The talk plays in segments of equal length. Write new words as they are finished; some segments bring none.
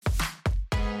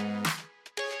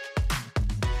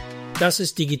Das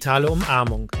ist digitale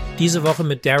Umarmung. Diese Woche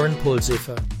mit Darren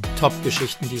Pulsipher.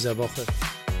 Top-Geschichten dieser Woche.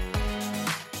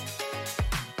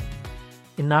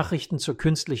 In Nachrichten zur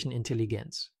künstlichen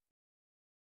Intelligenz.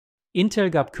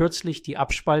 Intel gab kürzlich die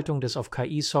Abspaltung des auf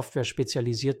KI-Software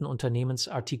spezialisierten Unternehmens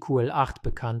Article 8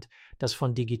 bekannt, das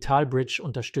von Digital Bridge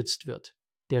unterstützt wird.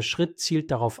 Der Schritt zielt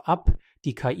darauf ab,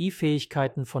 die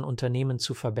KI-Fähigkeiten von Unternehmen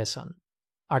zu verbessern.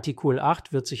 Article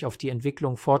 8 wird sich auf die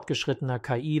Entwicklung fortgeschrittener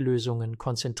KI-Lösungen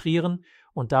konzentrieren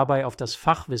und dabei auf das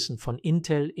Fachwissen von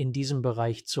Intel in diesem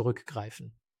Bereich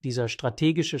zurückgreifen. Dieser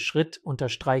strategische Schritt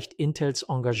unterstreicht Intels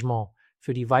Engagement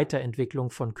für die Weiterentwicklung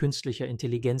von künstlicher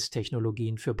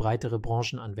Intelligenztechnologien für breitere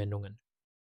Branchenanwendungen.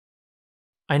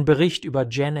 Ein Bericht über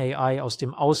Gen AI aus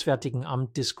dem Auswärtigen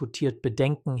Amt diskutiert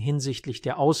Bedenken hinsichtlich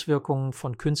der Auswirkungen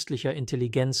von künstlicher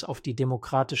Intelligenz auf die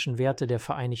demokratischen Werte der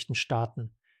Vereinigten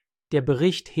Staaten. Der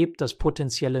Bericht hebt das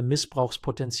potenzielle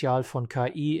Missbrauchspotenzial von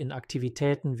KI in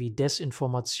Aktivitäten wie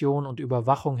Desinformation und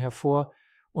Überwachung hervor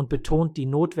und betont die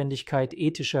Notwendigkeit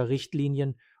ethischer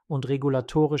Richtlinien und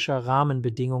regulatorischer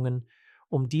Rahmenbedingungen,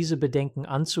 um diese Bedenken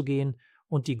anzugehen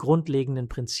und die grundlegenden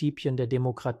Prinzipien der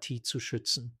Demokratie zu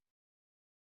schützen.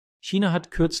 China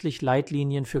hat kürzlich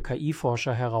Leitlinien für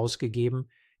KI-Forscher herausgegeben,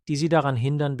 die sie daran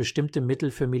hindern, bestimmte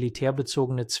Mittel für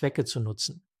militärbezogene Zwecke zu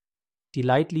nutzen. Die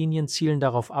Leitlinien zielen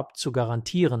darauf ab, zu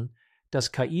garantieren,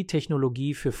 dass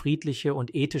KI-Technologie für friedliche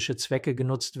und ethische Zwecke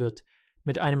genutzt wird,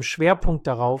 mit einem Schwerpunkt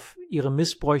darauf, ihre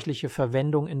missbräuchliche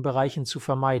Verwendung in Bereichen zu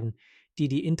vermeiden, die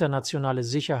die internationale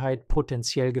Sicherheit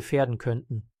potenziell gefährden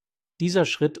könnten. Dieser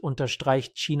Schritt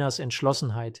unterstreicht Chinas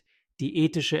Entschlossenheit, die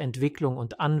ethische Entwicklung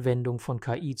und Anwendung von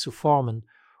KI zu formen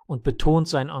und betont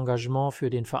sein Engagement für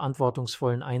den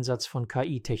verantwortungsvollen Einsatz von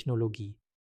KI-Technologie.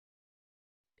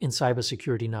 In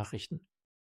Cybersecurity-Nachrichten.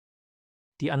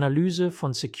 Die Analyse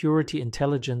von Security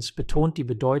Intelligence betont die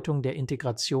Bedeutung der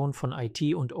Integration von IT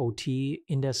und OT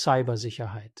in der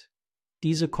Cybersicherheit.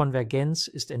 Diese Konvergenz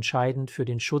ist entscheidend für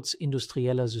den Schutz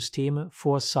industrieller Systeme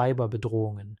vor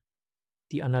Cyberbedrohungen.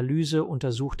 Die Analyse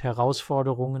untersucht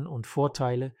Herausforderungen und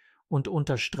Vorteile und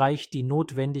unterstreicht die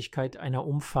Notwendigkeit einer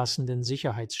umfassenden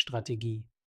Sicherheitsstrategie.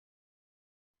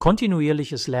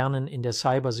 Kontinuierliches Lernen in der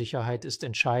Cybersicherheit ist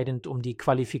entscheidend, um die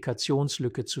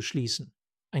Qualifikationslücke zu schließen.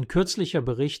 Ein kürzlicher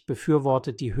Bericht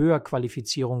befürwortet die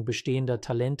Höherqualifizierung bestehender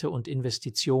Talente und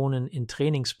Investitionen in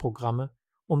Trainingsprogramme,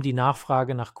 um die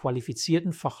Nachfrage nach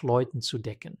qualifizierten Fachleuten zu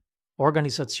decken.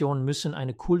 Organisationen müssen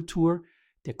eine Kultur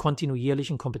der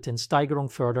kontinuierlichen Kompetenzsteigerung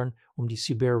fördern, um die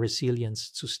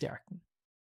Cyber-Resilience zu stärken.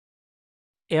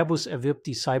 Airbus erwirbt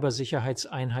die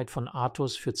Cybersicherheitseinheit von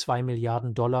Atos für $2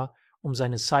 Milliarden, um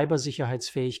seine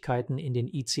Cybersicherheitsfähigkeiten in den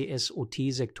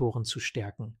ICS-OT-Sektoren zu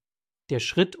stärken. Der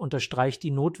Schritt unterstreicht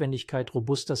die Notwendigkeit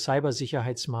robuster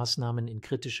Cybersicherheitsmaßnahmen in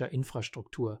kritischer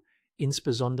Infrastruktur,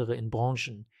 insbesondere in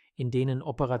Branchen, in denen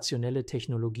operationelle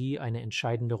Technologie eine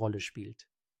entscheidende Rolle spielt.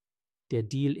 Der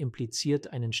Deal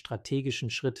impliziert einen strategischen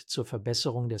Schritt zur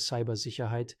Verbesserung der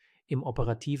Cybersicherheit im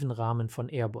operativen Rahmen von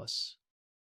Airbus.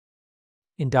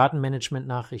 In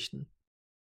Datenmanagement-Nachrichten.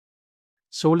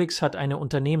 Solix hat eine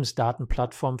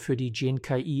Unternehmensdatenplattform für die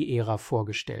Gen-KI-Ära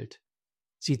vorgestellt.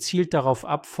 Sie zielt darauf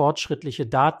ab, fortschrittliche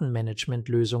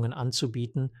Datenmanagement-Lösungen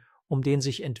anzubieten, um den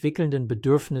sich entwickelnden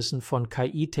Bedürfnissen von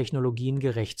KI-Technologien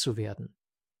gerecht zu werden.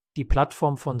 Die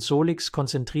Plattform von Solix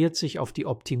konzentriert sich auf die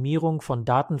Optimierung von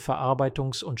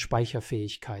Datenverarbeitungs- und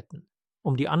Speicherfähigkeiten,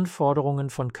 um die Anforderungen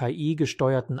von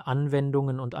KI-gesteuerten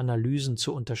Anwendungen und Analysen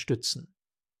zu unterstützen.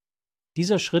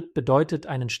 Dieser Schritt bedeutet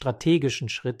einen strategischen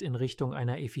Schritt in Richtung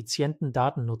einer effizienten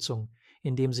Datennutzung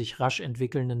in dem sich rasch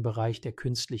entwickelnden Bereich der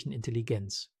künstlichen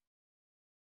Intelligenz.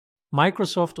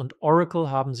 Microsoft und Oracle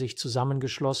haben sich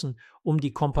zusammengeschlossen, um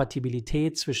die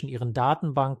Kompatibilität zwischen ihren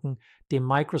Datenbanken, dem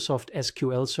Microsoft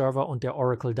SQL Server und der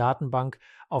Oracle Datenbank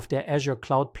auf der Azure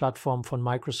Cloud Plattform von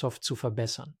Microsoft zu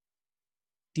verbessern.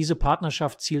 Diese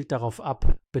Partnerschaft zielt darauf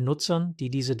ab, Benutzern, die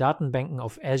diese Datenbanken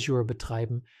auf Azure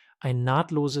betreiben, ein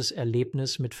nahtloses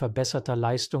Erlebnis mit verbesserter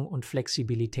Leistung und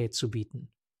Flexibilität zu bieten.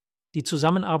 Die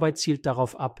Zusammenarbeit zielt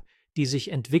darauf ab, die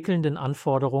sich entwickelnden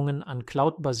Anforderungen an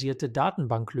cloudbasierte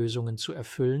Datenbanklösungen zu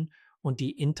erfüllen und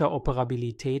die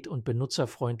Interoperabilität und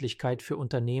Benutzerfreundlichkeit für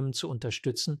Unternehmen zu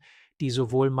unterstützen, die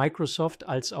sowohl Microsoft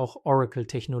als auch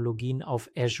Oracle-Technologien auf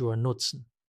Azure nutzen.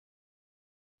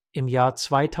 Im Jahr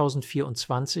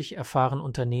 2024 erfahren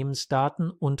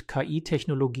Unternehmensdaten und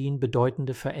KI-Technologien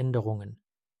bedeutende Veränderungen.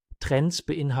 Trends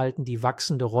beinhalten die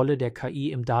wachsende Rolle der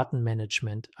KI im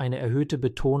Datenmanagement, eine erhöhte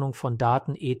Betonung von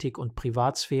Datenethik und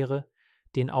Privatsphäre,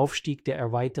 den Aufstieg der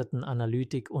erweiterten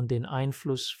Analytik und den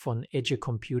Einfluss von Edge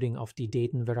Computing auf die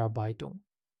Datenverarbeitung.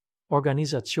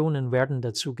 Organisationen werden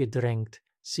dazu gedrängt,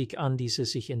 sich an diese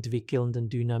sich entwickelnden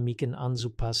Dynamiken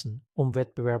anzupassen, um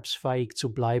wettbewerbsfähig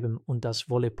zu bleiben und das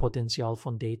volle Potenzial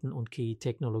von Daten- und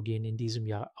KI-Technologien in diesem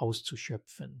Jahr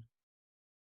auszuschöpfen.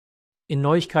 In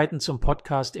Neuigkeiten zum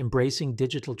Podcast Embracing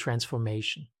Digital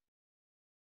Transformation.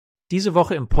 Diese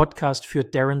Woche im Podcast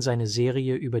führt Darren seine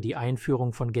Serie über die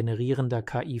Einführung von generierender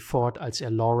KI fort, als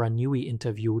er Laura Newey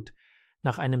interviewt,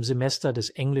 nach einem Semester des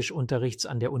Englischunterrichts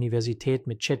an der Universität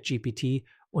mit ChatGPT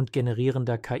und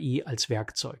generierender KI als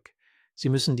Werkzeug. Sie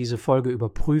müssen diese Folge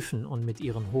überprüfen und mit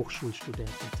Ihren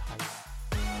Hochschulstudenten teilen.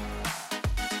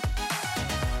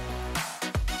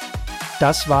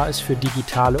 Das war es für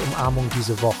Digitale Umarmung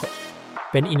diese Woche.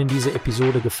 Wenn Ihnen diese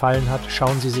Episode gefallen hat,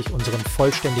 schauen Sie sich unseren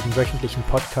vollständigen wöchentlichen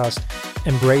Podcast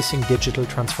Embracing Digital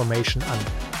Transformation an.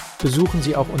 Besuchen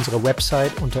Sie auch unsere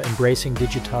Website unter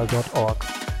embracingdigital.org.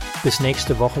 Bis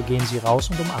nächste Woche gehen Sie raus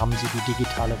und umarmen Sie die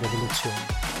digitale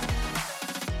Revolution.